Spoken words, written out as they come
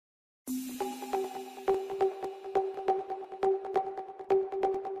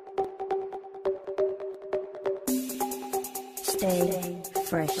Stay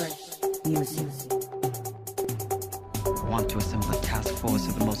fresh music. I want to assemble a task force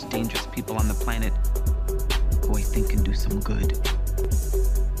of the most dangerous people on the planet who I think can do some good.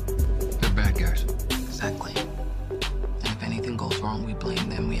 They're bad guys. Exactly. And if anything goes wrong, we blame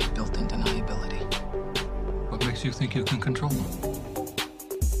them. We have built-in deniability. What makes you think you can control them?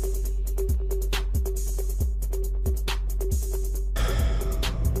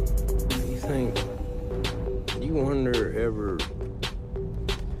 You wonder ever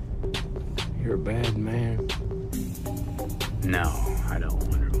you're a bad man? No, I don't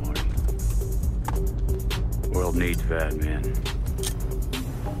wonder, Morty. World needs bad men.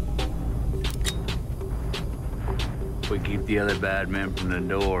 We keep the other bad men from the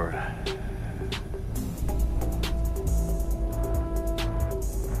door.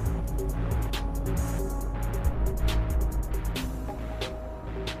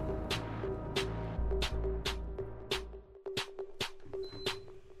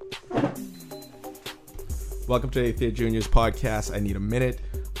 Welcome to Atheist Junior's podcast, I Need a Minute.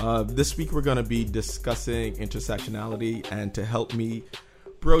 This week we're going to be discussing intersectionality, and to help me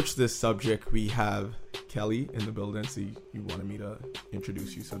broach this subject, we have Kelly in the building. So you wanted me to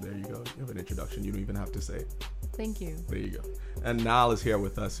introduce you, so there you go. You have an introduction. You don't even have to say. Thank you. There you go. And Niall is here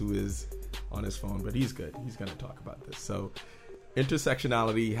with us, who is on his phone, but he's good. He's going to talk about this. So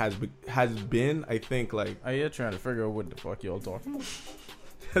intersectionality has been, I think, like... Are you trying to figure out what the fuck y'all talking about?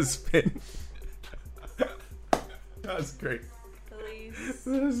 Has been... That's great. Please.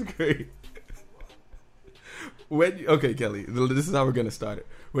 That's great. Okay, Kelly, this is how we're gonna start it.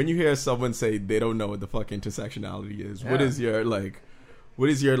 When you hear someone say they don't know what the fuck intersectionality is, what is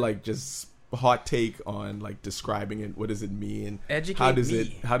your just hot take on like describing it? What does it mean? Educate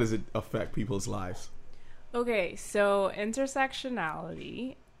How does it affect people's lives? Okay, so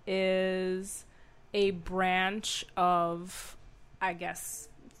intersectionality is a branch of, I guess,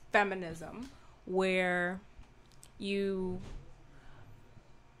 feminism where you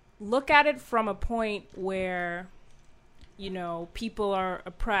look at it from a point where, you know, people are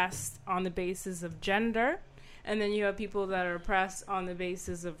oppressed on the basis of gender, and then you have people that are oppressed on the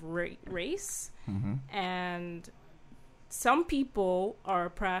basis of race, and some people are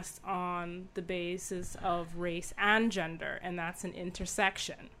oppressed on the basis of race and gender, and that's an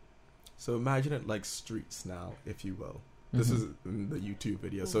intersection. So imagine it like streets now, if you will. This is in the YouTube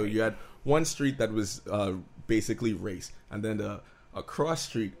video. So you had one street that was basically race, and then a cross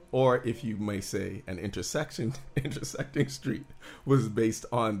street, or if you may say an intersecting street, was based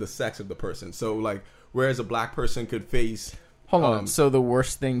on the sex of the person. So like, whereas a black person could face... Hold on. So the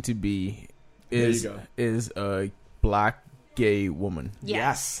worst thing to be is a black gay woman.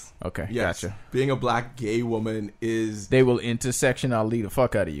 Yes. Okay, yes. Gotcha. Being a black gay woman is... They will intersectionality the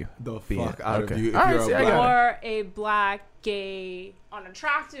fuck out of you. Out of you if All you're right, a black... Or a black, gay,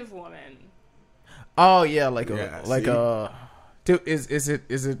 unattractive woman. Oh yeah, is it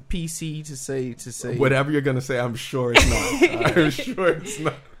PC to say whatever you're gonna say? I'm sure it's not. I'm sure it's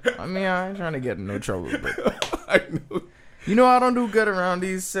not. I mean, I ain't trying to get in no trouble, but I know. You know, I don't do good around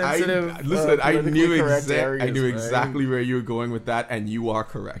these sensitive. I knew areas, exactly where you were going with that, and you are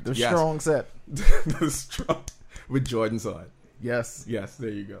correct. The strong set. The strong with Jordans on. Yes. There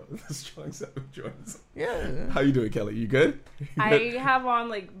you go. The strong set with Jordans. Yeah. How you doing, Kelly? You good? I have on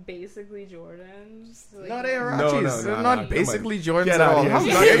like basically Jordans. Like, No, they're No, Iraqis. They're not basically Jordans Get at out all. of here. It's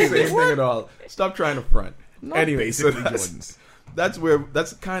not the same thing at all. Stop trying to front. Not Anyway, so basically Jordans.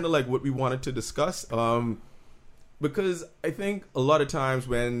 that's kind of like what we wanted to discuss. Because I think a lot of times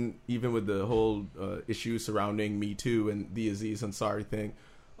when, even with the whole issue surrounding Me Too and the Aziz Ansari thing,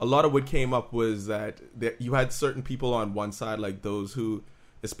 a lot of what came up was that you had certain people on one side, like those who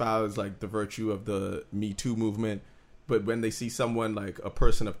espouse like the virtue of the Me Too movement, but when they see someone like a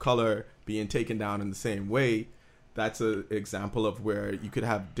person of color being taken down in the same way, that's an example of where you could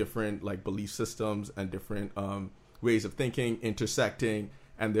have different like belief systems and different ways of thinking intersecting,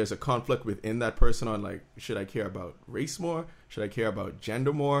 and there's a conflict within that person on like, should I care about race more? Should I care about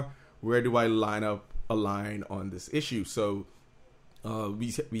gender more? Where do I line up a line on this issue? So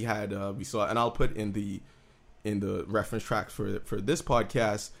we saw, and I'll put in the reference tracks for this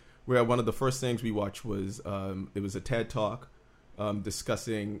podcast, where one of the first things we watched was it was a TED Talk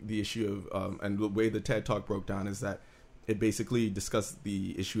discussing the issue of and the way the TED Talk broke down is that it basically discussed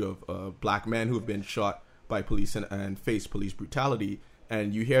the issue of black men who have been shot by police and face police brutality,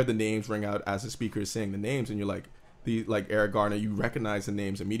 and you hear the names ring out as the speaker is saying the names, and you're like, Eric Garner, you recognize the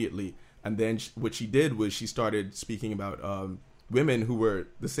names immediately. And then what she did was she started speaking about women who were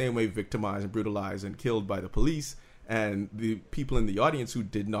the same way victimized and brutalized and killed by the police, and the people in the audience who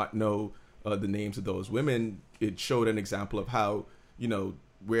did not know the names of those women, it showed an example of how, you know,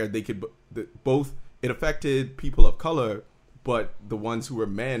 where they could both, it affected people of color, but the ones who were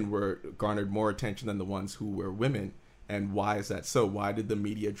men were garnered more attention than the ones who were women. And why is that so? Why did the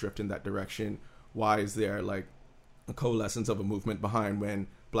media drift in that direction? Why is there like a coalescence of a movement behind when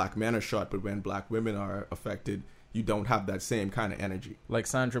black men are shot, but when black women are affected, you don't have that same kind of energy? Like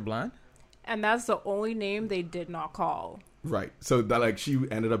Sandra Bland? And that's the only name they did not call. Right. So that, like, she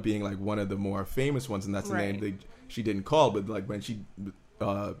ended up being like one of the more famous ones, and that's the name she didn't call. But like when she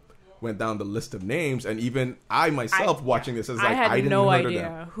went down the list of names, and even I myself watching this, I had didn't no heard of idea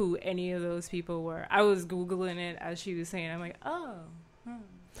them. who any of those people were. I was Googling it as she was saying. I'm like, oh.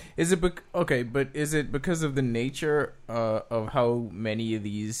 Is it okay? But is it because of the nature of how many of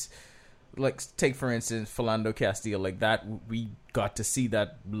these, like, take for instance Philando Castile, like that, we got to see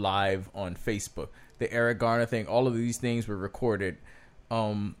that live on Facebook. The Eric Garner thing, all of these things were recorded.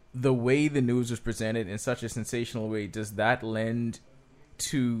 The way the news was presented in such a sensational way, does that lend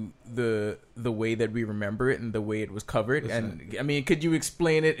to the way that we remember it and the way it was covered? And I mean, could you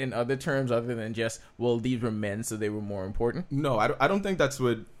explain it in other terms other than just, well, these were men, so they were more important? No, I don't think that's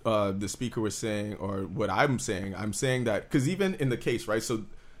what the speaker was saying or what I'm saying. I'm saying that because even in the case, right, so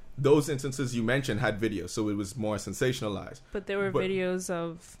those instances you mentioned had video, so it was more sensationalized. But there were videos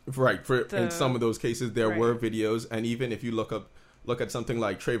of... Right, in some of those cases there were videos, and even if you look at something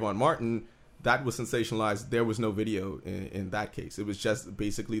like Trayvon Martin, that was sensationalized. There was no video in that case. It was just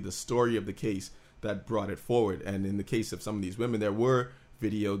basically the story of the case that brought it forward. And in the case of some of these women, there were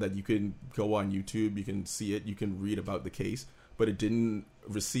video that you can go on YouTube, you can see it, you can read about the case, but it didn't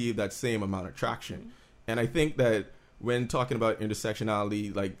receive that same amount of traction. Mm-hmm. And I think that when talking about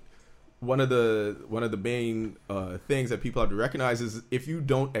intersectionality, like one of the main things that people have to recognize is if you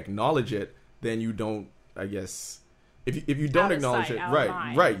don't acknowledge it, then you don't, I guess, if you don't acknowledge it,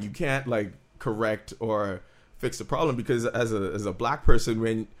 right, you can't like correct or fix the problem, because as a black person,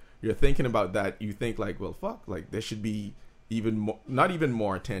 when you're thinking about that, you think like, well, fuck, like there should be even more, not even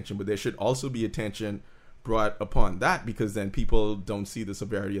more attention, but there should also be attention brought upon that, because then people don't see the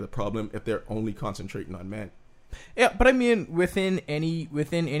severity of the problem if they're only concentrating on men. Yeah, but I mean, within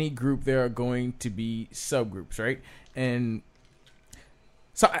any group, there are going to be subgroups, right? And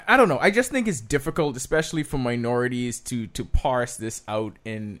so I don't know. I just think it's difficult, especially for minorities, to parse this out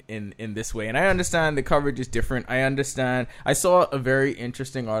in this way. And I understand the coverage is different. I understand. I saw a very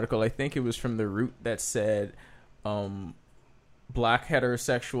interesting article. I think it was from The Root that said, black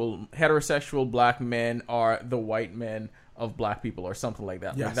heterosexual black men are the white men of black people, or something like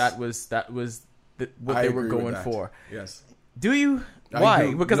that. Yes. Like that was what they were going for. Yes. Do you?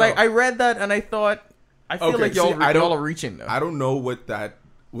 Why? Because no. I read that and I thought, I feel like y'all are reaching though. I don't know what that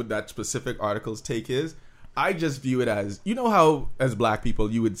specific article's take is. I just view it as, you know how as black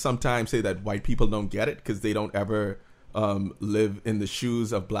people you would sometimes say that white people don't get it because they don't ever live in the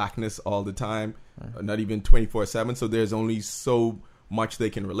shoes of blackness all the time, not even 24/7. So there's only so much they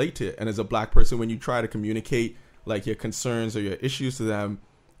can relate to. And as a black person, when you try to communicate like your concerns or your issues to them,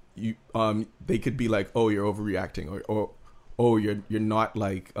 you they could be like, oh, you're overreacting, or oh, you're not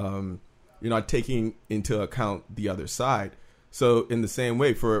like you're not taking into account the other side. So in the same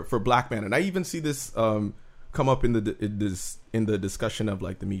way for black men, and I even see this come up in the discussion of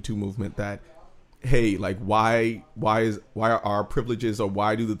like the Me Too movement, that hey, like why are our privileges, or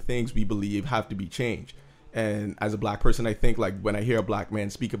why do the things we believe have to be changed? And as a black person, I think like when I hear a black man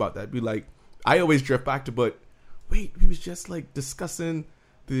speak about that, be like, I always drift back to, but wait, we was just like discussing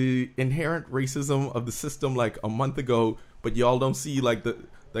the inherent racism of the system like a month ago, but y'all don't see like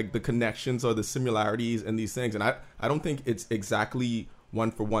the connections or the similarities in these things. And I don't think it's exactly one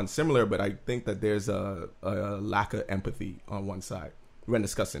for one similar, but I think that there's a lack of empathy on one side when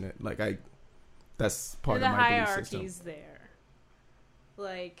discussing it. Like that's part of my belief system. The hierarchies there.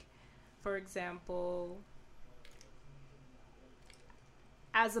 Like, for example,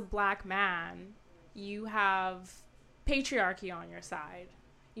 as a black man, you have patriarchy on your side.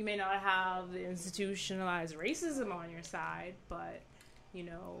 You may not have the institutionalized racism on your side, but, you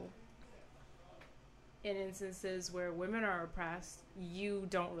know, in instances where women are oppressed, you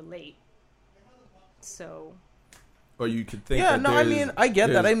don't relate. So... Or you could think I mean, I get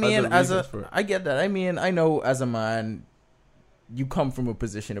that. I mean, I get that. I mean, I know as a man, you come from a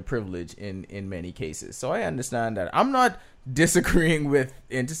position of privilege in many cases. So I understand that. I'm not disagreeing with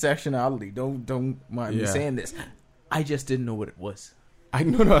intersectionality. Don't mind me saying this. I just didn't know what it was. I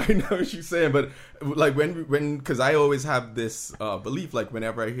know what you're saying, but like when because I always have this belief, like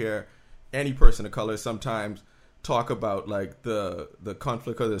whenever I hear any person of color sometimes talk about like the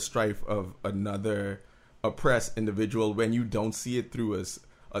conflict or the strife of another oppressed individual, when you don't see it through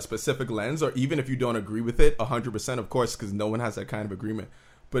a specific lens, or even if you don't agree with it 100%, of course, because no one has that kind of agreement.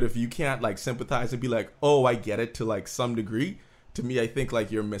 But if you can't like sympathize and be like, oh, I get it to like some degree, to me, I think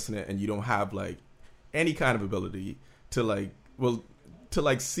like you're missing it, and you don't have like any kind of ability to like, well, to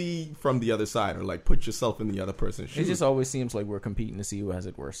like see from the other side or like put yourself in the other person's shoes. It just always seems like we're competing to see who has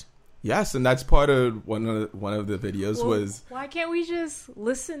it worse. Yes, and that's part of one of the videos was. Why can't we just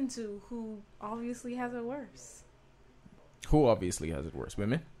listen to who obviously has it worse? Who obviously has it worse?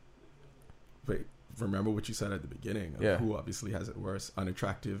 Women? Wait, remember what you said at the beginning of who obviously has it worse?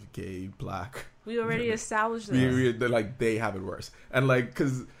 Unattractive, gay, black. We already established this. They're like, they have it worse. And like,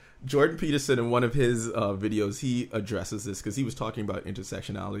 because Jordan Peterson, in one of his videos, he addresses this because he was talking about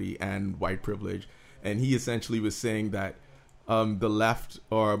intersectionality and white privilege. And he essentially was saying that the left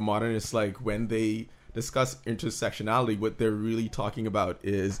or modernists, like when they discuss intersectionality, what they're really talking about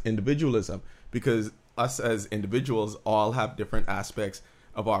is individualism, because us as individuals all have different aspects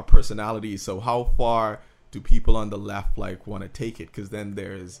of our personality. So how far do people on the left like want to take it? Because then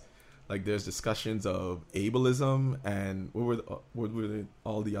there's discussions of ableism and what were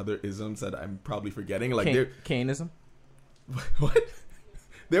all the other isms that I'm probably forgetting? Like Canism? What?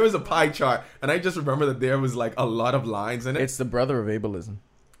 There was a pie chart, and I just remember that there was like a lot of lines in it. It's the brother of ableism.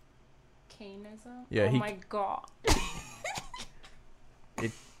 Canism? Yeah, oh my god.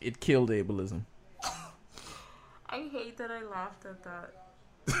 It killed ableism. I hate that I laughed at that.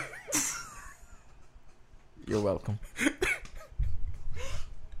 You're welcome.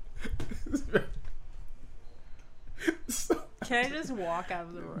 Can I just walk out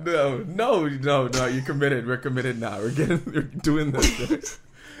of the room? No. You're committed. We're committed now. We're doing this.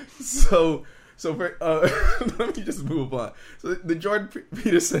 So for let me just move on. So the Jordan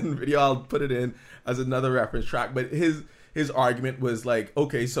Peterson video, I'll put it in as another reference track. But his argument was like,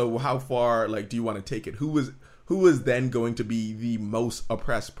 okay, so how far like do you want to take it? Who was then going to be the most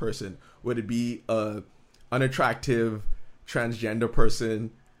oppressed person? Would it be a unattractive transgender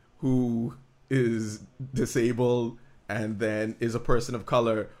person who is disabled and then is a person of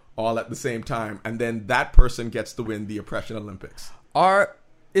color all at the same time, and then that person gets to win the Oppression Olympics?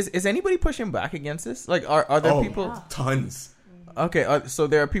 Is anybody pushing back against this? Like, are there people? Yeah. Tons. Okay, so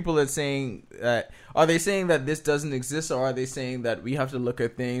there are people that saying that. Are they saying that this doesn't exist, or are they saying that we have to look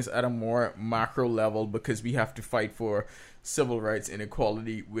at things at a more macro level because we have to fight for civil rights and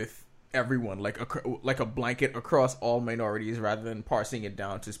equality with everyone, like a blanket across all minorities, rather than parsing it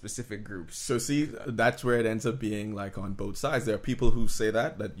down to specific groups? So see, that's where it ends up being like on both sides. There are people who say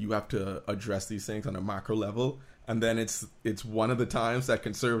that you have to address these things on a macro level, and then it's one of the times that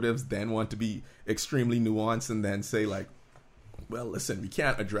conservatives then want to be extremely nuanced and then say like, well, listen, we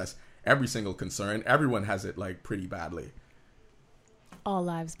can't address every single concern. Everyone has it like pretty badly. All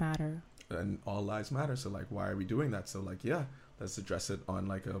lives matter. And all lives matter. So like, why are we doing that? So like, yeah, let's address it on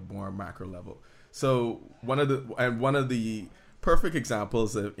like a more macro level. So one of the perfect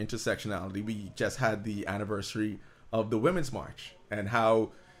examples of intersectionality, we just had the anniversary of the Women's March, and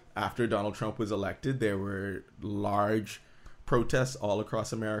how after Donald Trump was elected, there were large protests all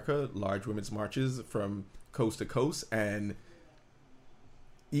across America, large women's marches from coast to coast. And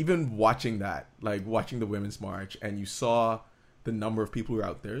even watching that, like watching the Women's March, and you saw the number of people who were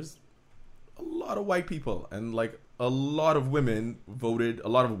out there, there's a lot of white people, and like a lot of women voted, a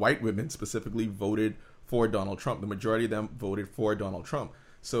lot of white women specifically voted for Donald Trump. The majority of them voted for Donald Trump.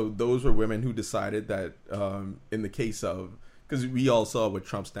 So those were women who decided that in the case of, because we all saw what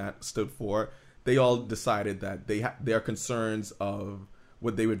Trump stood for, they all decided that their concerns of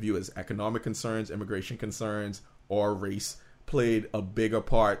what they would view as economic concerns, immigration concerns, or race played a bigger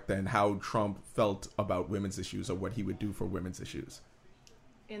part than how Trump felt about women's issues or what he would do for women's issues.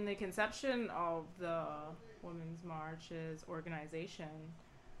 In the conception of the Women's March's organization,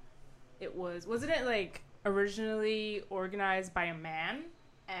 wasn't it like originally organized by a man?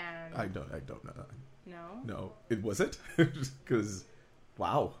 And I don't know. No, it wasn't. Because,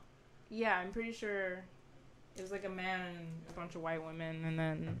 wow. Yeah, I'm pretty sure it was like a man and a bunch of white women, and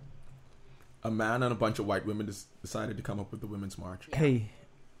then a man and a bunch of white women decided to come up with the Women's March. Yeah. Hey,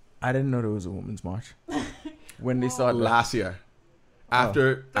 I didn't know there was a Women's March. When they started last year.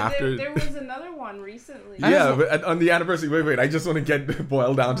 After there was another one recently. Yeah, but on the anniversary. Wait. I just want to get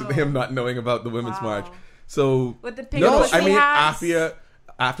boiled down to him not knowing about the Women's March. So with the pink pussy hats?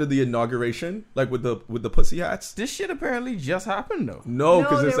 After the inauguration, like with the pussy hats. This shit apparently just happened though. No,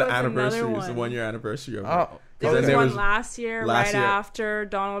 because it's the anniversary. It's the 1 year anniversary of it. There was one last year, after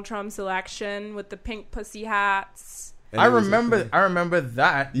Donald Trump's election, with the pink pussy hats. I remember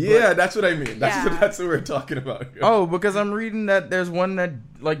that. Yeah, that's what I mean. That's what we're talking about. Oh, because I'm reading that there's one that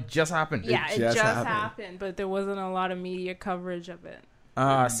like just happened. Yeah, it just happened, but there wasn't a lot of media coverage of it.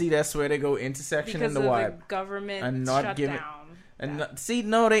 See, that's where they go intersection because in the of vibe. the government And not shutdown. giving- See,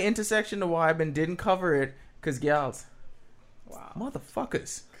 no, they intersection the vibe and didn't cover it because gals. Wow.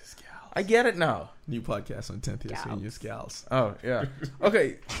 Motherfuckers. I get it now. New podcast on 10th year Gals. seniors, gals. Oh yeah.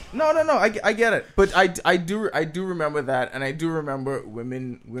 Okay. No. I get it. But I do remember that, and I do remember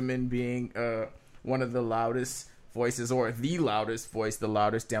women being one of the loudest voices, or the loudest voice, the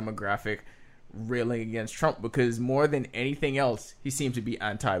loudest demographic, railing against Trump, because more than anything else, he seemed to be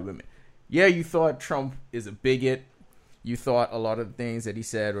anti-women. Yeah, you thought Trump is a bigot. You thought a lot of the things that he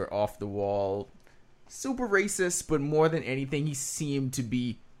said were off the wall, super racist, but more than anything, he seemed to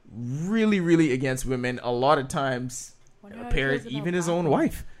be really, really against women. A lot of times, Wonder how apparent, he feels even about his own Biden.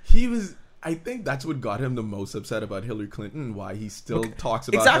 wife. He was. I think that's what got him the most upset about Hillary Clinton. Why he still talks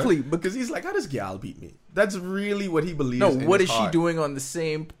about exactly, her. Because he's like, how does gal beat me? That's really what he believes. No, in what his is she heart. doing on the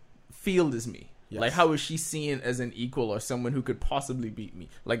same field as me? Yes. Like, how is she seen as an equal or someone who could possibly beat me?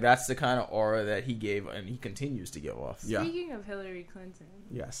 Like, that's the kind of aura that he gave, and he continues to give off. Yeah. Speaking of Hillary Clinton,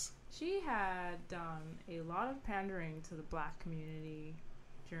 Yes. she had done a lot of pandering to the black community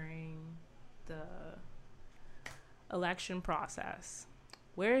during the election process.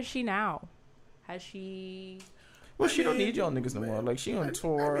 Where is she now? Has she... Well, she don't need y'all niggas no more. Like, she on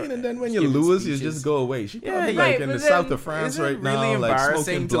tour. I mean, and then when you giving lose, you speeches. just go away. She Yeah, probably yeah. like Right, in but the then south of France Isn't it right now, like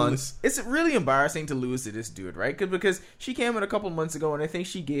smoking blunts. It's really embarrassing to lose to this dude, right? Because she came in a couple months ago, and I think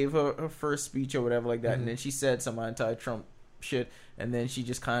she gave her first speech or whatever like that, and then she said some anti-Trump shit, and then she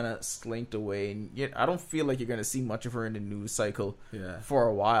just kind of slinked away. And yet, I don't feel like you're gonna see much of her in the news cycle for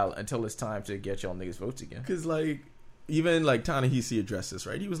a while until it's time to get y'all niggas votes again. Because like even like Ta-Nehisi addressed this,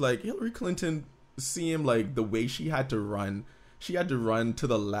 right? He was like, Hillary Clinton seemed like the way she had to run to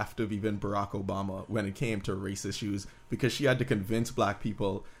the left of even Barack Obama when it came to race issues, because she had to convince black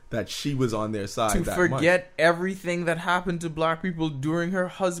people that she was on their side. To that forget much. everything that happened to black people during her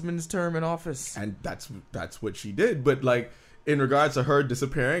husband's term in office. And that's what she did. But like in regards to her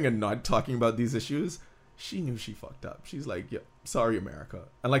disappearing and not talking about these issues, she knew she fucked up. She's like, yeah, sorry, America.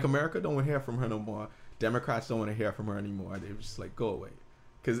 And like, America don't want to hear from her no more. Democrats don't want to hear from her anymore. They were just like, go away.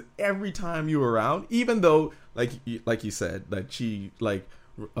 Because every time you were around, even though like you said that she like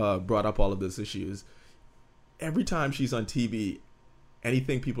brought up all of those issues, every time she's on TV,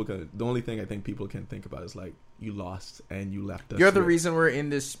 the only thing I think people can think about is like, you lost and you left us. You're the reason we're in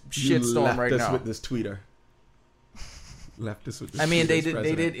this shitstorm right now. With this tweeter. Left us with this I mean, they tweeter's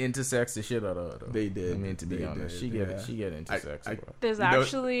did president. intersex the shit out of her, though. They did. I mean, to be They honest, did, she get intersex. There's You know,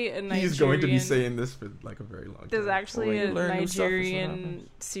 actually a Nigerian... He's going to be saying this for like a very long time. There's actually Well, a you learn new stuff, that's what Nigerian happens.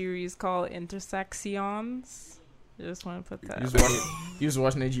 series called Intersections. I just want to put that. You was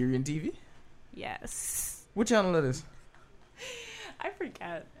watching Nigerian TV? Yes. What channel it is? I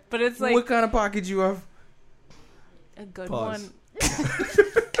forget, but it's like What kind of pocket you have? a good Pause.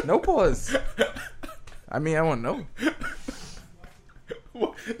 one. No pause. I mean, I want to know.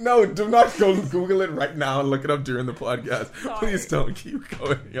 No, do not go Google it right now and look it up during the podcast. Sorry. Please don't keep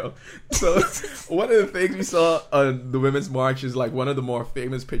going, yo. So one of the things we saw on the Women's March is like one of the more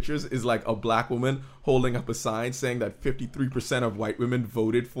famous pictures is like a black woman holding up a sign saying that 53% of white women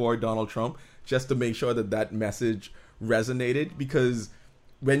voted for Donald Trump, just to make sure that that message resonated. Because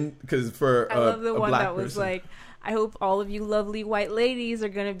for I love the a one black that was person, like, I hope all of you lovely white ladies are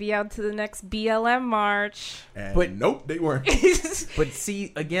gonna be out to the next BLM march. and But- nope, they weren't. But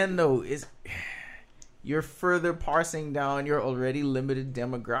see, again, though, you're further parsing down your already limited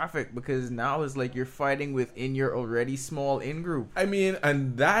demographic, because now it's like you're fighting within your already small in-group. I mean,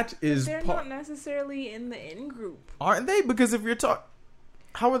 and that is They're not necessarily in the in group. Aren't they? Because if you're talking...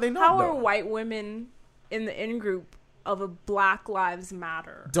 How are they not, How though? are white women in the in group of a Black Lives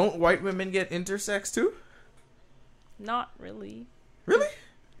Matter? Don't white women get intersex, too? Not really. Really?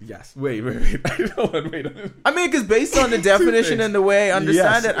 Yes. Wait. Wait. I mean, because based on the definition things. and the way I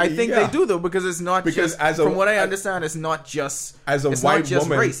understand Yes, it, I think yeah. they do, though, because it's not Because just... as a- from what I as- understand, it's not just... as a it's white not just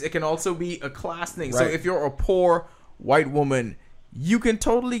woman- race. It can also be a class thing. So Right. if you're a poor white woman, you can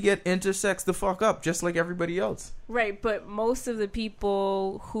totally get intersex the fuck up, just like everybody else. Right, but most of the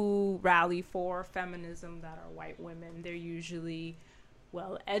people who rally for feminism that are white women, they're usually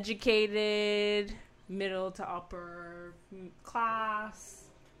well educated, middle to upper class.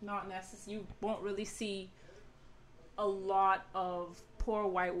 Not necessarily, you won't really see a lot of poor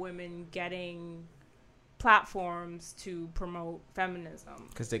white women getting platforms to promote feminism.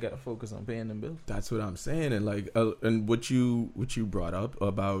 Because they got to focus on paying them bills. That's what I'm saying, and like, and what you brought up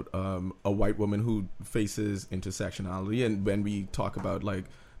about a white woman who faces intersectionality, and when we talk about like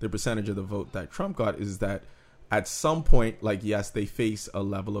the percentage of the vote that Trump got, is that at some point, like, yes, they face a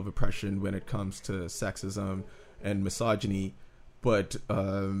level of oppression when it comes to sexism and misogyny, but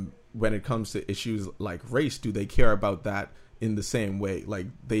when it comes to issues like race, do they care about that in the same way? Like,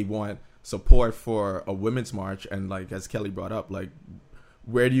 they want support for a women's march, and like as Kelly brought up, like,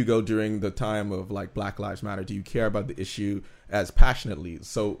 where do you go during the time of like Black Lives Matter? Do you care about the issue as passionately?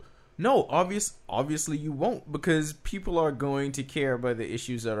 So No, obviously you won't, because people are going to care about the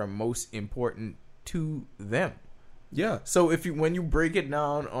issues that are most important to them. yeah, So when you break it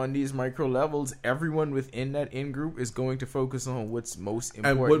down on these micro levels, everyone within that in group is going to focus on what's most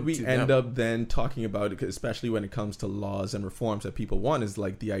important. and what we to end them. up then talking about, especially when it comes to laws and reforms that people want, is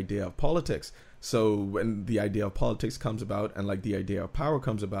like the idea of politics. So when the idea of politics comes about, and like the idea of power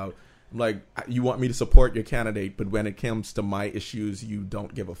comes about, like, you want me to support your candidate, but when it comes to my issues, you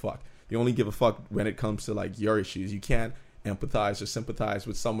don't give a fuck. You only give a fuck when it comes to like your issues. You can't empathize or sympathize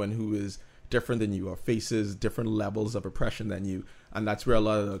with someone who is different than you or faces different levels of oppression than you, and that's where a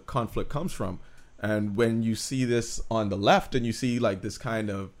lot of the conflict comes from. And when you see this on the left, and you see like this kind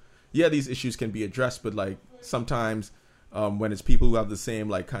of, yeah, these issues can be addressed, but like sometimes when it's people who have the same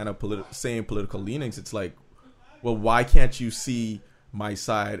like kind of same political leanings, it's like, well, why can't you see my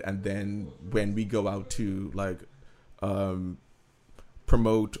side? And then when we go out to like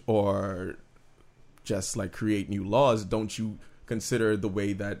promote or just like create new laws, don't you consider the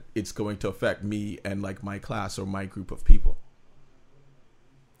way that it's going to affect me and like my class or my group of people?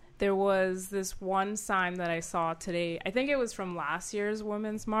 There was this one sign that I saw today. I think it was from last year's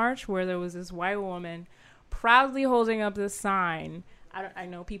Women's March, where there was this white woman proudly holding up this sign. I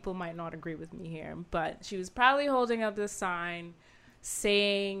know people might not agree with me here, but she was proudly holding up this sign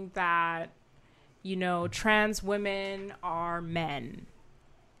saying that, you know, trans women are men.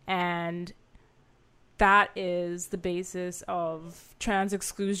 And that is the basis of trans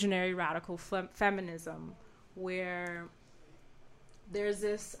exclusionary radical feminism, where there's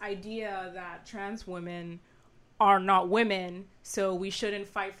this idea that trans women are not women, so we shouldn't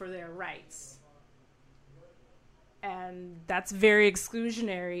fight for their rights. And that's very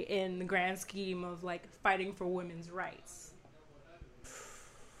exclusionary in the grand scheme of like fighting for women's rights.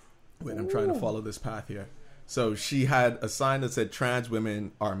 Wait, I'm trying to follow this path here. So she had a sign that said trans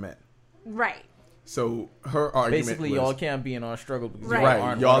women are men. Right. So her argument Basically, was, y'all can't be in our struggle because Right. right,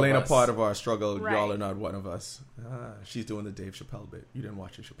 aren't y'all one ain't of a us. part of our struggle. Right. Y'all are not one of us. She's doing the Dave Chappelle bit. You didn't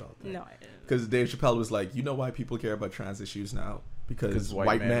watch the Chappelle thing. No, I didn't. Because Dave Chappelle was like, you know why people care about trans issues now? Because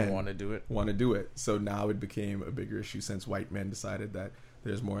white men want to do it. want to do it. So now it became a bigger issue since white men decided that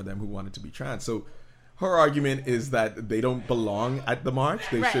there's more of them who wanted to be trans. So her argument is that they don't belong at the march.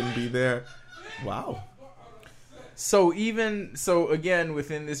 They Right. shouldn't be there. Wow. So again,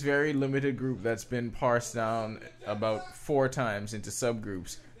 within this very limited group that's been parsed down about 4 times into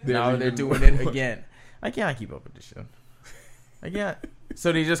subgroups, now they're doing it again. I can't keep up with this shit. I can't.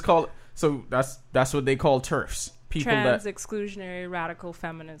 So they just call. So that's what they call TERFs. People Trans that. exclusionary radical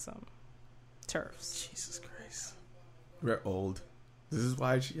feminism. TERFs. Jesus Christ. We're old. This is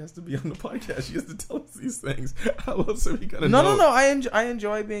why she has to be on the podcast. She has to tell us these things. How else are we gonna know? No. I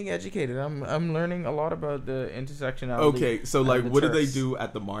enjoy being educated. I'm learning a lot about the intersectionality. Okay, so and like, the what do they TERFs. do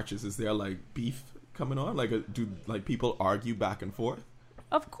at the marches? Is there like beef coming on? Like, do like people argue back and forth?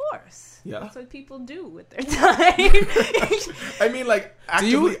 Of course. Yeah. That's what people do with their time. I mean, like, you-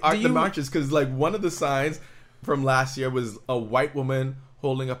 actually do the you- marches, because like one of the signs from last year was a white woman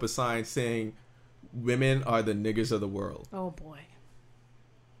holding up a sign saying, "Women are the niggers of the world," Oh boy.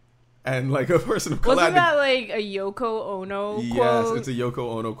 and like a person of color. Wasn't that like a Yoko Ono yes, quote? it's a Yoko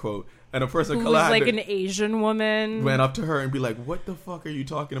Ono quote, and a person of who color was had like to- an Asian woman. went up to her and be like, "What the fuck are you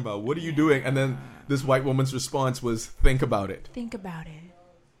talking about? What are you doing?" And then this white woman's response was, "Think about it." Think about it.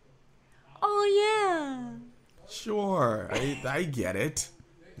 Oh yeah. Sure, I get it.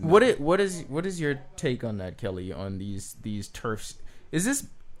 What is your take on that, Kelly? On these TERFs? Is this?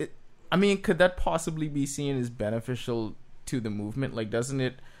 I mean, could that possibly be seen as beneficial to the movement? Like, doesn't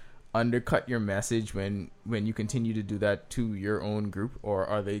it undercut your message when you continue to do that to your own group, or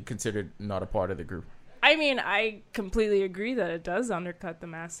are they considered not a part of the group? I mean, I completely agree that it does undercut the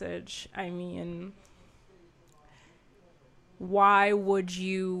message. I mean, why would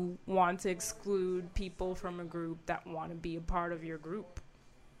you want to exclude people from a group that want to be a part of your group?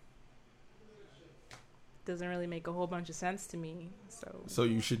 Doesn't really make a whole bunch of sense to me. So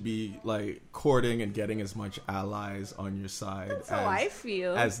you should be like courting and getting as much allies on your side That's how I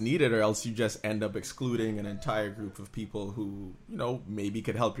feel. as needed, or else you just end up excluding an entire group of people who, you know, maybe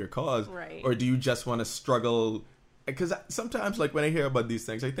could help your cause. Right. Or do you just want to struggle? Because sometimes, like, when I hear about these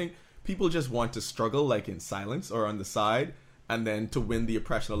things, I think people just want to struggle, like, in silence or on the side, and then to win the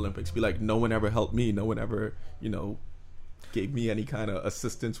oppression Olympics, be like, no one ever helped me, no one ever, you know, gave me any kind of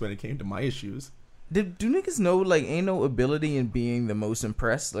assistance when it came to my issues. Do niggas know, like, ain't no ability in being the most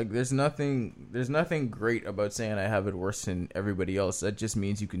impressed? Like, there's nothing great about saying I have it worse than everybody else. That just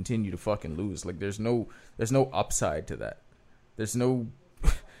means you continue to fucking lose. Like, there's no upside to that. There's no,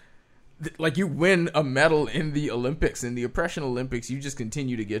 like, you win a medal in the Olympics, in the oppression Olympics, you just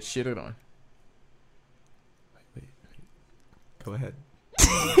continue to get shitted on. Wait. Go ahead.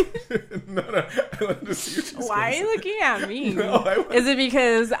 No, I want to see what you're Why are saying. you looking at me? No, Is it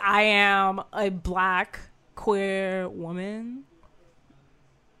because I am a black queer woman?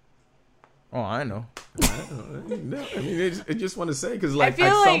 Oh, I know. No, I mean, I just want to say because, like, I feel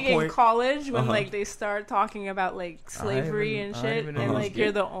at like some point, in college when Uh-huh. like they start talking about like slavery even- and I shit, even and know. like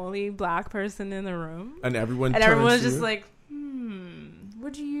you're the only black person in the room, and everyone and turns everyone's to just you. like,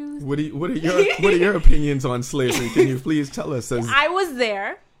 what do you? What are your opinions on slavery? Can you please tell us? As I was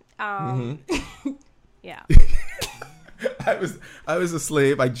there. Yeah. I was a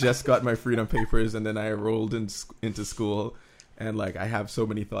slave. I just got my freedom papers, and then I enrolled into school, and like I have so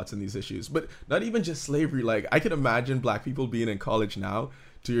many thoughts on these issues. But not even just slavery. Like I can imagine black people being in college now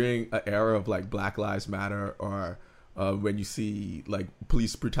during an era of like Black Lives Matter, or when you see like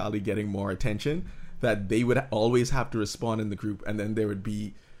police brutality getting more attention, that they would always have to respond in the group, and then there would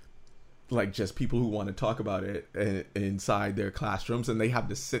be like just people who want to talk about it inside their classrooms, and they have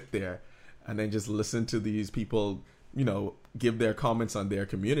to sit there and then just listen to these people, you know, give their comments on their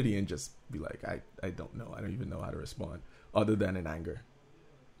community and just be like, I don't know. I don't even know how to respond other than in anger.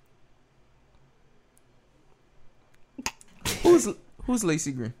 Who's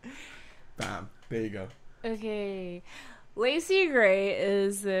Lacey Green? Bam. There you go. Okay. Lacey Gray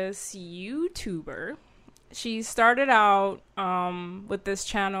is this YouTuber. She started out with this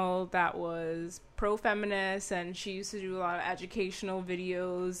channel that was pro-feminist, and she used to do a lot of educational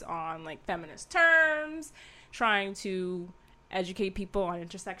videos on like feminist terms, trying to educate people on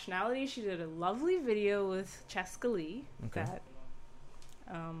intersectionality. She did a lovely video with Cheska Lee that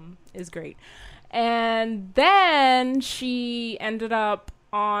is great. And then she ended up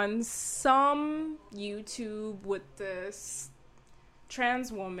on some YouTube with this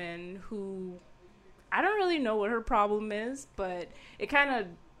trans woman who, I don't really know what her problem is, but it kind of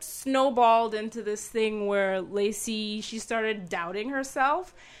snowballed into this thing where Lacey, she started doubting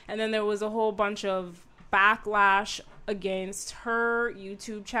herself, and then there was a whole bunch of backlash against her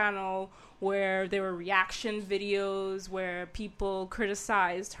YouTube channel where there were reaction videos where people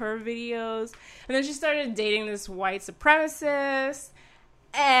criticized her videos, and then she started dating this white supremacist,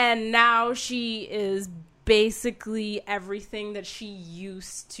 and now she is basically everything that she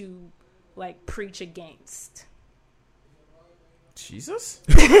used to like preach against. Jesus?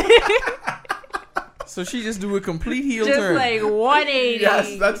 So she just do a complete heel Just turn. like 180.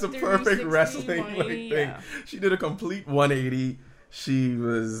 Yes, that's a perfect 360, wrestling like 180, thing. yeah. She did a complete 180. She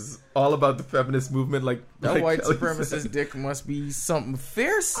was all about the feminist movement. Like that white Kelly supremacist said. dick must be something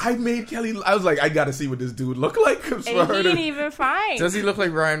fierce. I made Kelly. I was like, I gotta see what this dude look like. For And her he to, ain't even fine. Does he look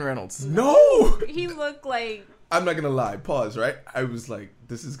like Ryan Reynolds? no, He looked like I'm not gonna lie. Pause. Right? I was like,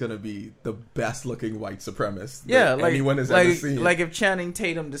 this is gonna be the best looking white supremacist Yeah, that like anyone has like, ever seen. like if Channing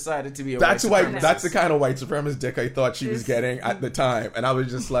Tatum decided to be a That's white why. supremacist. That's the kind of white supremacist dick I thought she was This- getting at the time, and I was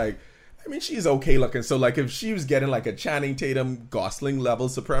just like, I mean, she's okay looking. So like, if she was getting like a Channing Tatum, Gosling level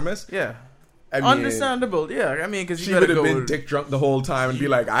supremacist, Yeah. I mean, Understandable. Yeah, I mean, because she you would gotta have go been with, dick drunk the whole time and be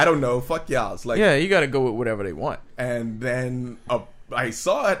like, I don't know, fuck y'all. It's like, yeah, you got to go with whatever they want. and then I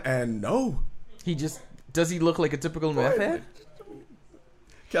saw it, and no, He just does he look like a typical meth head?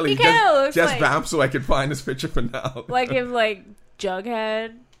 Kelly, He kinda looks just like- vamp so I could find this picture for now. like if like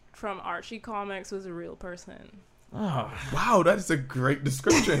Jughead from Archie Comics was a real person. Oh, Wow, that is a great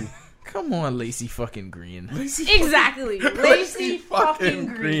description. come on, Lacey fucking Green. Exactly. Lacey fucking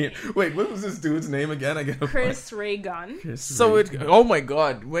Green. Wait, what was this dude's name again? I gotta Chris Ray Gunn. find- So it. Oh my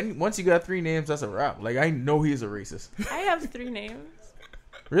God! Once you got 3 names, that's a wrap. Like I know he's a racist. I have 3 names.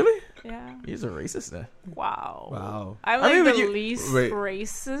 Really? Yeah. He's a racist then. Wow. Wow. I'm like mean, but the you- least Wait.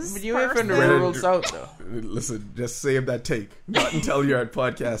 racist But you ain't from the person. rural south though. Listen, just save that take. Not until you're at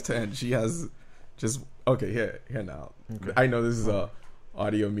podcast 10. She has just okay. Here now. Okay. I know this is a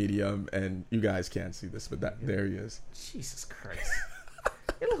audio medium, and you guys can't see this, but there he is. Jesus Christ.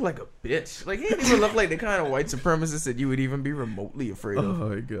 You look like a bitch. Like he didn't even look like the kind of white supremacist that you would even be remotely afraid Oh of.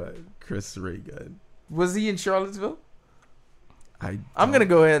 my god, Chris Reagan. Was he in Charlottesville? I'm I'm gonna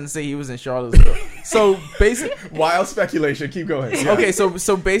go ahead and say he was in Charlottesville. So basically, wild speculation. Keep going. Yeah. okay,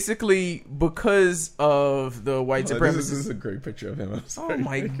 so basically, because of the white Oh, supremacists. this is a great picture of him. I'm Oh sorry.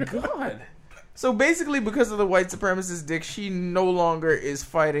 my God. So basically, because of the white supremacist dick, she no longer is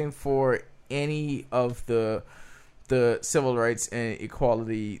fighting for any of the the civil rights and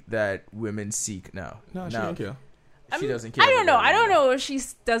equality that women seek now. No, she don't care. She doesn't care. I don't know. about I don't that. know if she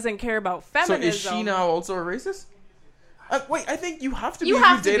doesn't care about So feminism. is she now also a racist? Wait, I think you have to be You if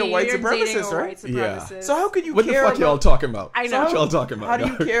have you to date be. a white You're dating supremacist, a right? white supremacist. So how could you What the care fuck y'all about? talking about? I So know. what y'all talking about? How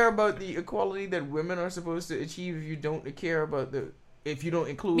do you dog? care about the equality that women are supposed to achieve if you don't care about if you don't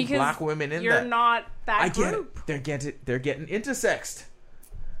include Because black women in you're that? not that I get group. it. They're getting intersexed.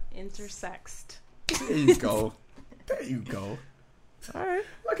 Intersexed. There you go. There you go. All right.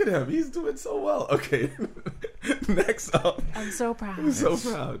 Look at him. He's doing so well. Okay. Next up. I'm so proud. I'm so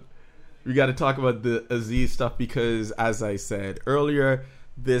proud. We got to talk about the Aziz stuff because, as I said earlier,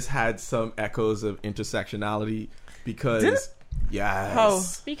 this had some echoes of intersectionality because, Did it? yes. How?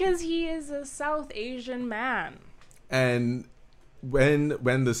 Because he is a South Asian man. And when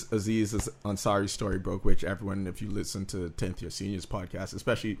this Aziz Ansari story broke, which everyone, if you listen to 10th Year Seniors podcast,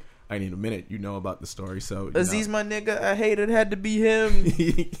 especially I Need a Minute, you know about the story. So Aziz, my nigga, I hated had to be him.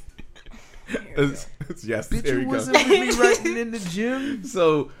 yes, Bitch, there you we go. wasn't with me writing in the gym.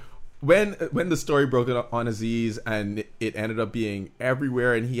 So when the story broke on Aziz and it ended up being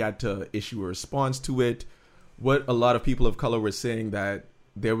everywhere and he had to issue a response to it, what a lot of people of color were saying that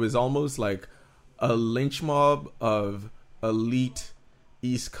there was almost like a lynch mob of elite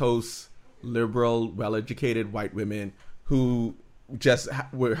East Coast liberal, well-educated white women who just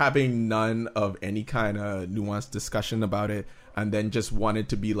were having none of any kind of nuanced discussion about it, and then just wanted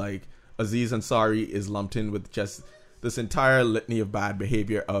to be like, Aziz Ansari is lumped in with just this entire litany of bad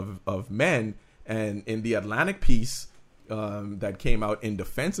behavior of men. And in the Atlantic piece that came out in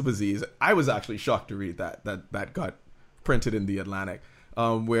defense of Aziz, I was actually shocked to read that got printed in the Atlantic,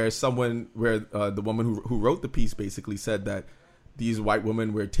 where the woman who wrote the piece basically said that these white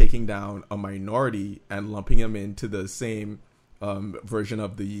women were taking down a minority and lumping them into the same version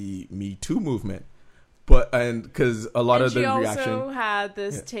of the Me Too movement. And because a lot of the reaction, she also had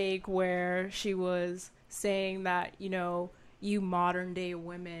this take where she was saying that, you modern day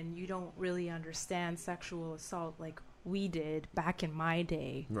women, you don't really understand sexual assault like we did back in my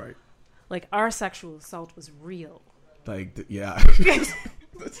day. right? Like, our sexual assault was real. Like, yeah,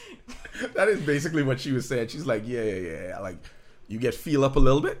 that is basically what she was saying. She's like, yeah. Like, you get feel up a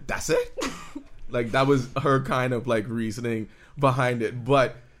little bit. That's it. Like, that was her kind of like reasoning behind it.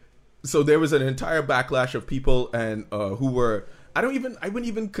 But so there was an entire backlash of people and who were, I wouldn't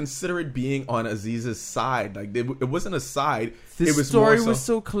even consider it being on Aziz's side. Like, it wasn't a side. This it was story more so, was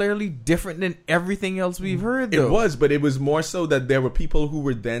so clearly different than everything else we've heard, though. It was, but it was more so that there were people who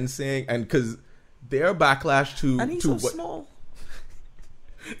were then saying, and because their backlash to And he's to so what, small.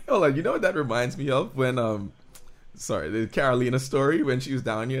 oh, like, you know what that reminds me of when the Carolina story when she was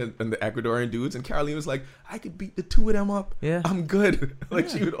down here and the Ecuadorian dudes, and Carolina was like, I could beat the two of them up. Yeah. I'm good. Like,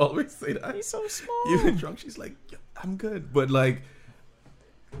 she would always say that. He's so small. Even drunk, she's like, yeah, I'm good. But like,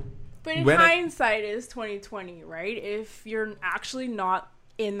 But in when hindsight, is 2020, right? If you're actually not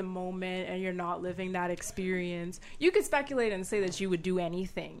in the moment and you're not living that experience, you could speculate and say that you would do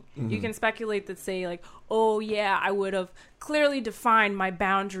anything. You can speculate that say like, oh yeah, I would have clearly defined my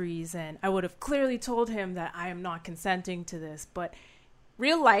boundaries and I would have clearly told him that I am not consenting to this. But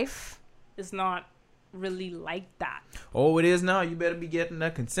real life is not really like that. Oh, it is now. You better be getting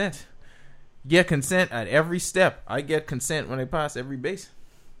that consent. Get consent at every step. I get consent when I pass every base.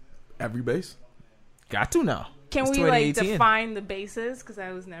 every base. Got to now. Can It's we like 2018. define the bases? Because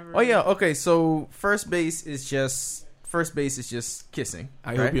I was never. Oh yeah, okay. So first base is just kissing. I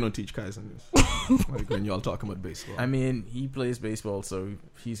right? hope you don't teach Kaizen this. Like when y'all talking about baseball. I mean, he plays baseball, so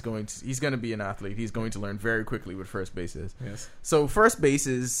he's going to be an athlete. He's going to learn very quickly what first base is. Yes. So first base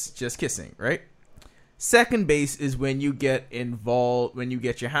is just kissing, right? Second base is when you get involved, when you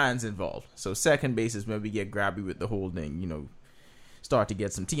get your hands involved. So second base is when we get grabby with the holding, start to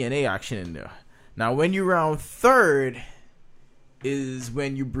get some TNA action in there. Now, when you round third is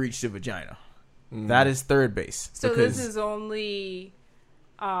when you breach the vagina. That is third base. So because this is only,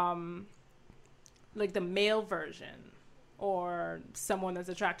 like the male version, or someone that's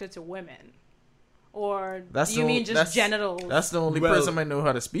attracted to women, or do you mean just genitals? That's the only Well- person I know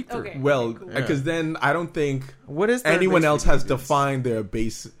how to speak for. Okay. Well, cool. because then I don't think What is third anyone base else for has you dudes? defined their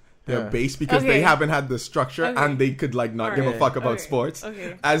base. Yeah. Base because Okay. they haven't had the structure Okay. and they could like not give a Alright. fuck about Okay. sports.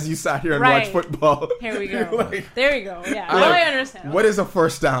 Okay. As you sat here and Right. watched football. Here we go. Like, There we go. Yeah, like, now I understand. What is a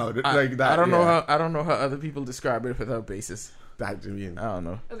first down? Like that. I don't know yeah. how other people describe it without bases. That I mean. I don't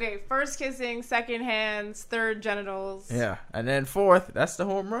know. Okay, first kissing, second hands, third genitals. Yeah, and then fourth, that's the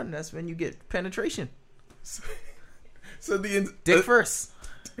home run. That's when you get penetration. So the Dick first.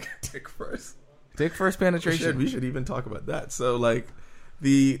 Dick first. Dick first We penetration. should even talk about that. So like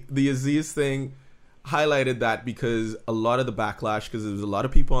the Aziz thing, highlighted that because a lot of the backlash, because there was a lot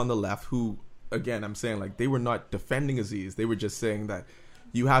of people on the left who, again, I'm saying like they were not defending Aziz. They were just saying that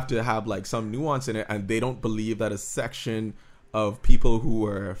you have to have like some nuance in it, and they don't believe that a section of people who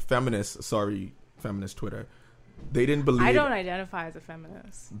were feminists, feminist Twitter, they didn't believe. I don't identify as a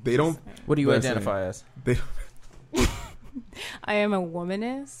feminist. They don't. What do you Listen, identify as? They don't. I am a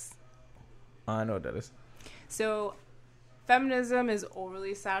womanist. I know what that is. So, feminism is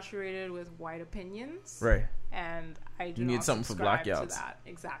overly saturated with white opinions, Right. and I do You need not something for subscribe black to youts. that.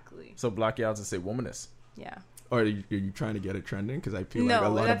 Exactly. So black yals would say womanist. Yeah. Or are you trying to get it trending? Because I feel like No, a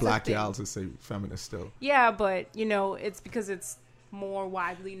lot of that's the black thing. gals would say feminist still. Yeah, but it's because it's more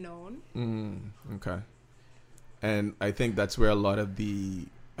widely known. Okay. And I think that's where a lot of the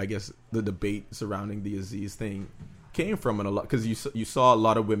debate surrounding the Aziz thing came from, and a lot because you saw a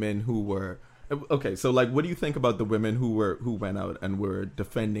lot of women who were okay. So like, what do you think about the women who went out and were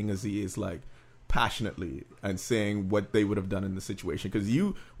defending Aziz like passionately and saying what they would have done in the situation? Because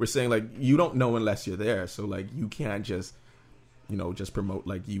you were saying like you don't know unless you're there, so like you can't just promote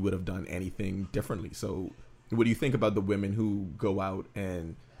like you would have done anything differently. So what do you think about the women who go out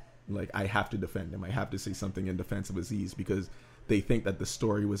and like, I have to defend him, I have to say something in defense of Aziz because they think that the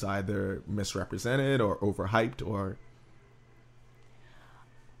story was either misrepresented or overhyped? Or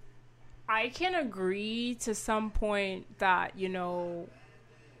I can agree to some point that hello.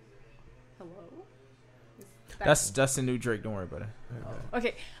 That's the new Drake. Don't worry about it.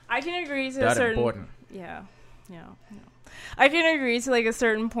 Okay, I can agree to a That certain. important. Yeah. I can agree to like a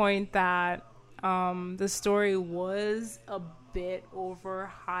certain point that the story was a bit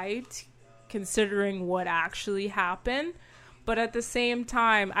overhyped considering what actually happened, but at the same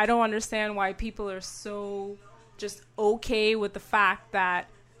time, I don't understand why people are so just okay with the fact that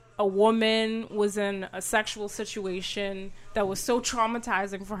a woman was in a sexual situation that was so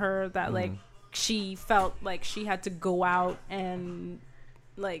traumatizing for her that like she felt like she had to go out and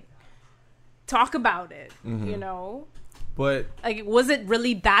like talk about it, But like, was it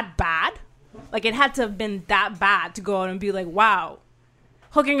really that bad? Like, it had to have been that bad to go out and be like, wow,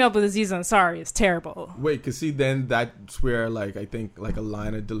 hooking up with Aziz Ansari is terrible. wait, because see, then that's where like I think like a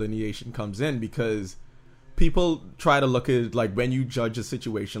line of delineation comes in, because people try to look at it like when you judge a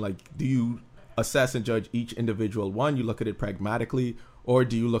situation, like do you assess and judge each individual one? You look at it pragmatically, or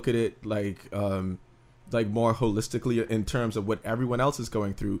do you look at it like more holistically in terms of what everyone else is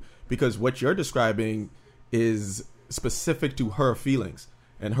going through? Because what you're describing is specific to her feelings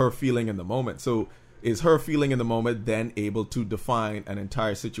and her feeling in the moment. So is her feeling in the moment then able to define an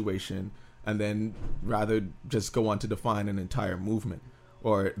entire situation and then rather just go on to define an entire movement,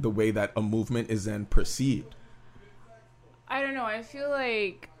 or the way that a movement is then perceived? I don't know. I feel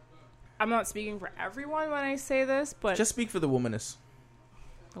like I'm not speaking for everyone when I say this, but Just speak for the womanist.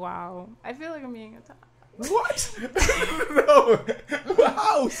 wow. I feel like I'm being attacked. What? No.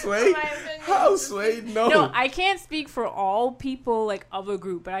 How, Sway? How, Sway? No. No, I can't speak for all people like of a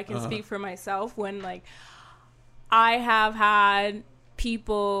group, but I can speak for myself when like I have had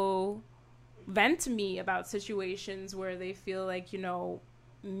people vent to me about situations where they feel like,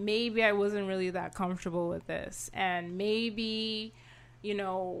 maybe I wasn't really that comfortable with this, and maybe,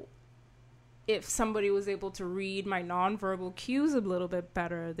 if somebody was able to read my nonverbal cues a little bit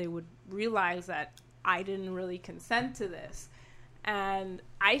better, they would realize that I didn't really consent to this. And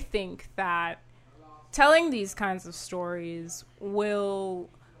I think that telling these kinds of stories will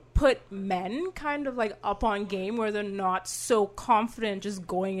put men kind of like up on game where they're not so confident just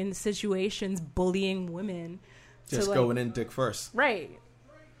going into situations bullying women. Just to, going in dick first. Right.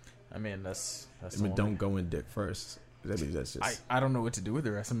 I mean, that's I mean, don't go in dick first. I mean, that's just... I don't know what to do with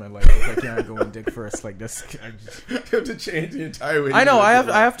the rest of my life if I can't go in dick first. Like this, You have to change the entire way. I know. you I look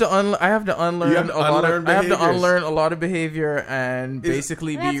at have it. to unlearn. I have to unlearn a lot of. I have to behaviors. unlearn a lot of behavior and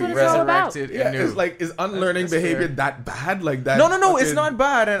basically That's be what it's all about. resurrected Yeah, anew. it's like, is unlearning That's behavior fair. that bad? Like that? No, it's fucking- not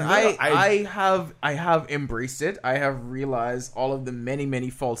bad, and No, I have embraced it. I have realized all of the many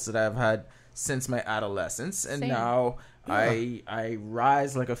faults that I've had since my adolescence, and Same. now I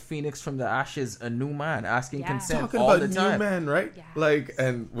rise like a phoenix from the ashes, a new man, asking Yeah. consent Talking all about the new time. men, right? Yes. Like,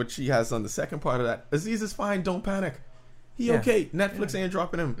 and what she has on the second part of that, Aziz is fine. Don't panic. He Yeah. okay. Netflix ain't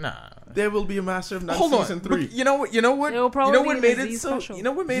dropping him. Nah. There will be a Master of None Hold on. season 3. But you know what? It'll probably be made the it Z so. special. You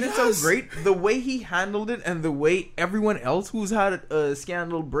know what made it Yes. so great? The way he handled it, and the way everyone else who's had a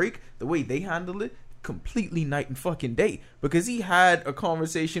scandal break, the way they handled it, completely night and fucking day. Because he had a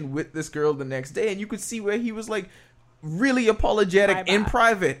conversation with this girl the next day, and you could see where he was like really apologetic My in bad.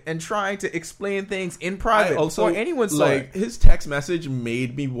 private and trying to explain things in private. I also before anyone saw like it. his text message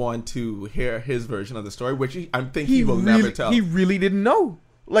made me want to hear his version of the story, which I think he will never tell. He really didn't know.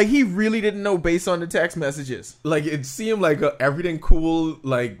 Like, he really didn't know based on the text messages. Like, it seemed like a everything cool,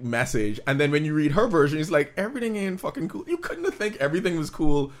 like, message. And then when you read her version, it's like, everything ain't fucking cool. You couldn't think everything was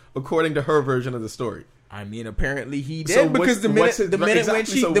cool according to her version of the story. I mean, apparently he did, So because the minute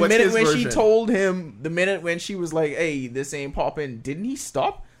exactly, when she told him, the minute when she was like, "Hey, this ain't popping," didn't he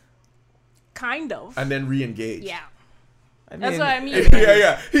stop? Kind of. And then re-engage. Yeah. I That's mean, what I mean.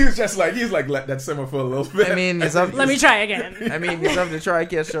 Yeah. He's like, let that simmer for a little bit. I mean, Let me try again. I mean, it's up to try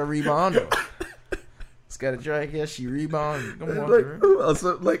catch a rebound. It's got to try catch she rebound. Come on, Like, who else?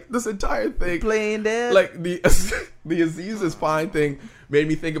 Like, this entire thing. playing dead. Like, the Aziz is fine thing made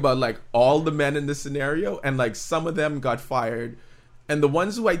me think about, like, all the men in this scenario, and, like, some of them got fired. And the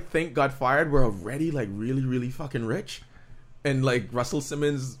ones who I think got fired were already, like, really, really fucking rich. And, like, Russell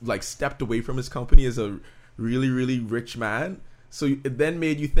Simmons, like, stepped away from his company as a really, really rich man. So it then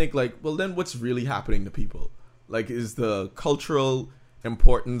made you think, like, well, then what's really happening to people? Like, is the cultural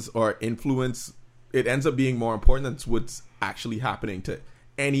importance or influence, it ends up being more important than what's actually happening to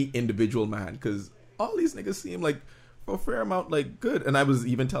any individual man? Because all these niggas seem like, for a fair amount, like, good. And I was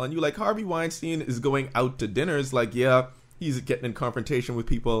even telling you, like, Harvey Weinstein is going out to dinners. Like, yeah, he's getting in confrontation with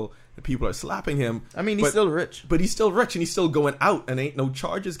people, and people are slapping him. I mean, he's still rich. But he's still rich, and he's still going out, and ain't no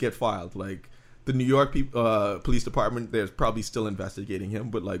charges get filed. Like, the New York police department, they're probably still investigating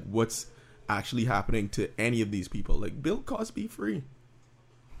him. But, like, what's actually happening to any of these people? Like, Bill Cosby free.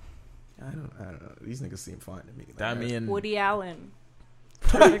 I don't know. These niggas seem fine to me. Like, I mean, Woody Allen.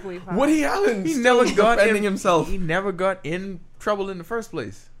 Perfectly fine. Woody Allen, he never got defending himself. He never got in trouble in the first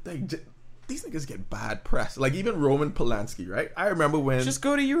place. Like, these niggas get bad press. Like, even Roman Polanski, right? I remember when Just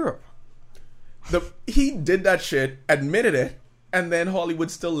go to Europe. he did that shit, admitted it, and then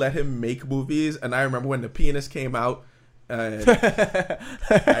Hollywood still let him make movies. And I remember when The Pianist came out.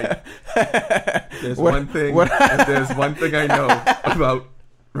 There's one thing I know about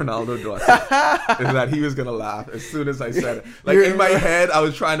Ronaldo Dawson is that he was gonna laugh as soon as I said it. Like, in my head, I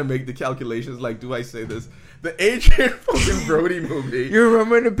was trying to make the calculations. Like, do I say this? The Adrian fucking Brody movie. You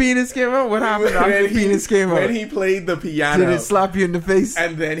remember when The Penis came out? What happened after The Penis came out? When he played the piano, Did it slap you in the face?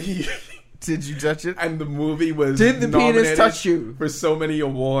 and then he Did you touch it? and the movie was Did the penis nominated touch you? for so many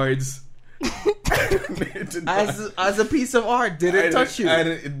awards. As a piece of art, did it touch you? And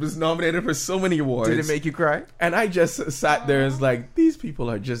it was nominated for so many awards. Did it make you cry? And I just sat there and was like, these people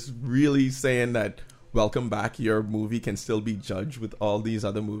are just really saying that welcome back, your movie can still be judged with all these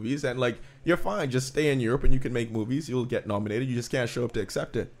other movies, and like, you're fine, just stay in Europe and you can make movies, you'll get nominated, you just can't show up to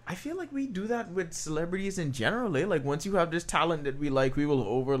accept it. I feel like we do that with celebrities in general, eh? Like, once you have this talent that we like, we will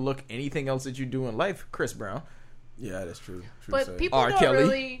overlook anything else that you do in life. Chris Brown. Yeah, that's true. But people R. don't Kelly.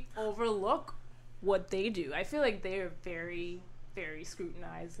 really overlook what they do. I feel like they're very, very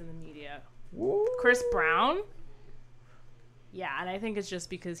scrutinized in the media. Woo. Chris Brown? Yeah, and I think it's just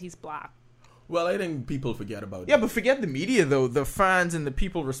because he's black. Well, I think people forget about Yeah, it. but forget the media, though. The fans and the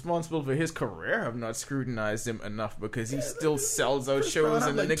people responsible for his career have not scrutinized him enough, because he still sells out Chris Brown shows, had,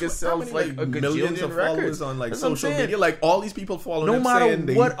 and the like, nigga how sells many, like a millions gajillion of followers records on like That's what I'm social saying. media. Like, all these people follow No him, matter saying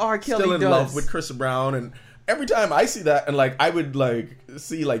they what R. Kelly still in does. love with Chris Brown, and every time I see that, and like, I would like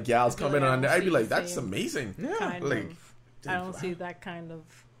see like gals coming on there, I'd be like, that's amazing. Yeah. Kind like, of. I don't see that kind of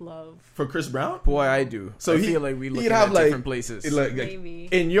love. For Chris Brown? Boy, I do. So I he- feel like we look he'd at have, like, different places. Like, Maybe.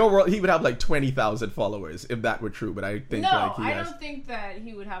 in your world, he would have like 20,000 followers if that were true. But I think No, like he I has. don't think that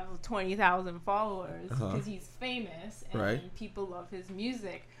he would have 20,000 followers Uh-huh. because he's famous and Right. people love his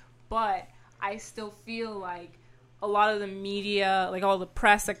music. But I still feel like a lot of the media, like all the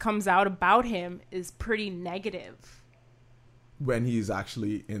press that comes out about him, is pretty negative. When he's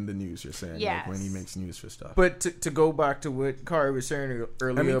actually in the news, you're saying, Yes. like when he makes news for stuff. But to go back to what Kari was saying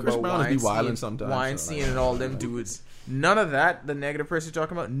earlier Chris about Brown would be Weinstein, wilding sometimes, so, Weinstein like, and all them dudes, none of that, the negative press you're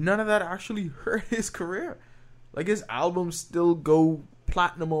talking about, none of that actually hurt his career. Like, his albums still go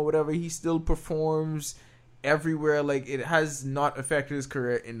platinum or whatever. He still performs everywhere. Like, it has not affected his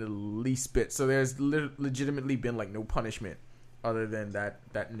career in the least bit. So there's legitimately been like no punishment other than that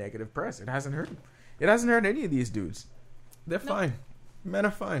negative press. It hasn't hurt him. It hasn't hurt any of these dudes. They're fine. Men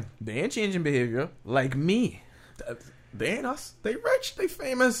are fine. They ain't changing behavior like me. They ain't us. They rich. They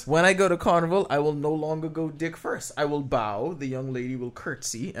famous. When I go to Carnival, I will no longer go dick first. I will bow. The young lady will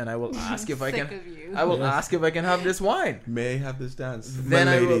curtsy, and I will ask if I Sick can. of you. I will ask if I can have this wine. May have this dance. Then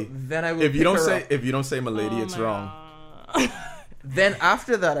I Milady. will. Then I will. If you pick don't her say, up. if you don't say "milady," it's my wrong. God. Then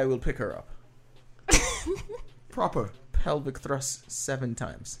after that, I will pick her up. Proper. Pelvic thrust 7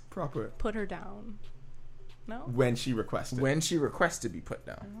 times. Proper. Put her down. No. when she requests it. When she requests to be put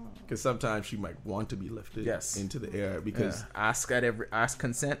down. Because sometimes she might want to be lifted Yes. into the air because Ask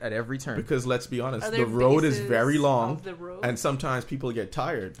consent at every turn. because let's be honest, Are the there road is bases very long, of the road? and sometimes people get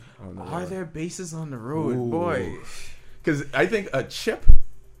tired. Are there bases on the road, Ooh. boy? Because I think a chip,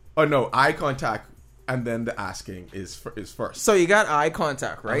 or no, eye contact, and then the asking is first. So you got eye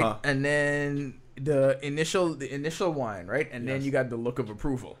contact, right? Uh-huh. And then the initial whine, right? And then Yes. you got the look of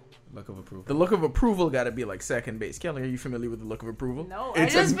approval. Look of approval. The look of approval got to be like second base. Kelly, are you familiar with the look of approval? No,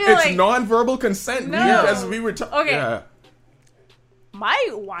 It's, I just feel it's like non-verbal consent. No. As we were talking. Okay. Yeah. my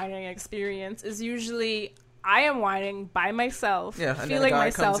whining experience is usually I am whining by myself, Yeah, and then feeling a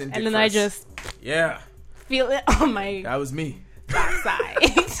guy comes myself, in and dick then I first. just Yeah, feel it on my that was me. backside.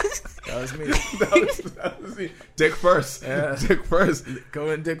 That was me. that was me. Dick first. Yeah. Dick first. Go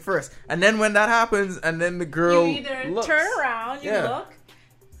and dick first. And then when that happens, and then the You girl either looks, turn around, you Yeah. look,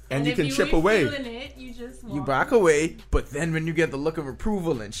 And you if can you chip ain't away. feeling it, you just you walk. back away. But then when you get the look of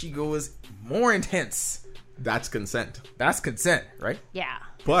approval and she goes more intense, That's consent. that's consent, right? Yeah.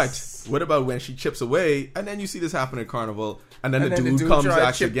 But what about when she chips away, and then you see this happen at Carnival, and then, And the, then dude comes try to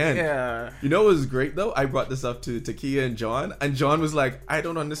back chip- again. Yeah. You know what was great though? I brought this up to Takia and John was like, I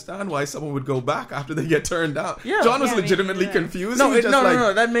don't understand why someone would go back after they get turned down. Yeah. John was Yeah, me legitimately neither. confused. No, He was just like,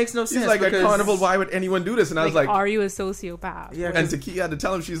 no, that makes no sense. He's like, at because- Carnival, why would anyone do this? And I was like, are you a sociopath? Yeah, and Takia had to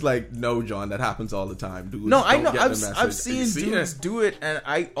tell him, she's like, no, John, that happens all the time. Dudes No, I don't know. get the I've message. seen You see dudes it? do it, and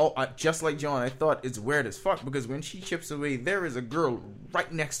I just like John. I thought it's weird as fuck because when she chips away, there is a girl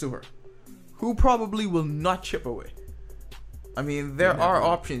right next to her who probably will not chip away. I mean, there are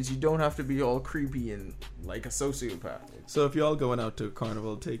options. You don't have to be all creepy and like a sociopath. So if y'all going out to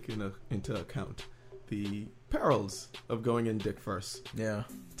Carnival, take into account the perils of going in dick first. Yeah.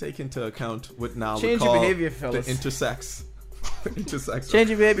 Take into account what now Change we your call behavior, the fellas. intersex. Intersex. Change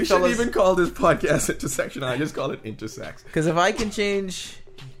your behavior, We shouldn't fellas. even call this podcast intersection. I just call it intersex. Because if I can change,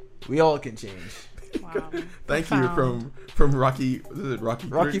 we all can change. Wow. Thank you Profound. from Rocky. What is it Rocky?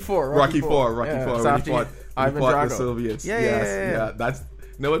 Rocky three? Four, Rocky Rocky Four. Four. Rocky Yeah, Four. it's When after he fought, Ivan the Drago. Soviets. Yeah, yes, yeah. That's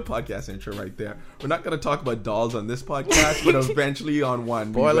no podcast intro right there. We're not going to talk about dolls on this podcast, but eventually on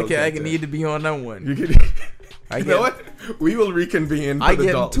one. Boy, look, I get to- need to be on that one. You, can, you get- know what? We will reconvene. For I the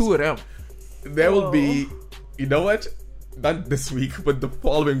get dolls. two of them. There will be, you know what? Not this week, but the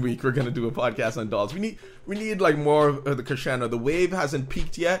following week, we're gonna do a podcast on dolls. We need like more of the crescendo. The wave hasn't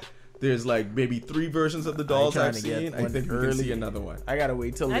peaked yet. There's like maybe 3 versions of the dolls trying I've to get seen. I one think we can early. see another one. I gotta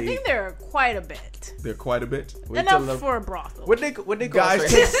wait till I they. think there are quite a bit. They're quite a bit. wait Enough till the- for a brothel. What they call Guys,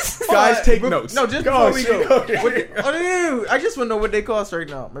 us take, right now? guys, take notes. No, just Go, before we shoot. go. Okay. What they- oh, no, I just want to know what they cost right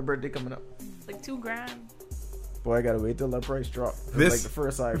now. My birthday coming up. Like $2,000. Boy, I gotta wait till that price drop. It's This- like the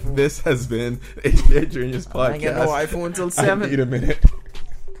first iPhone. This has been HBA Junior's I ain't get no podcast. iPhone until I 7. need a minute.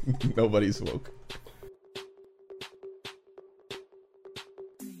 Nobody's woke.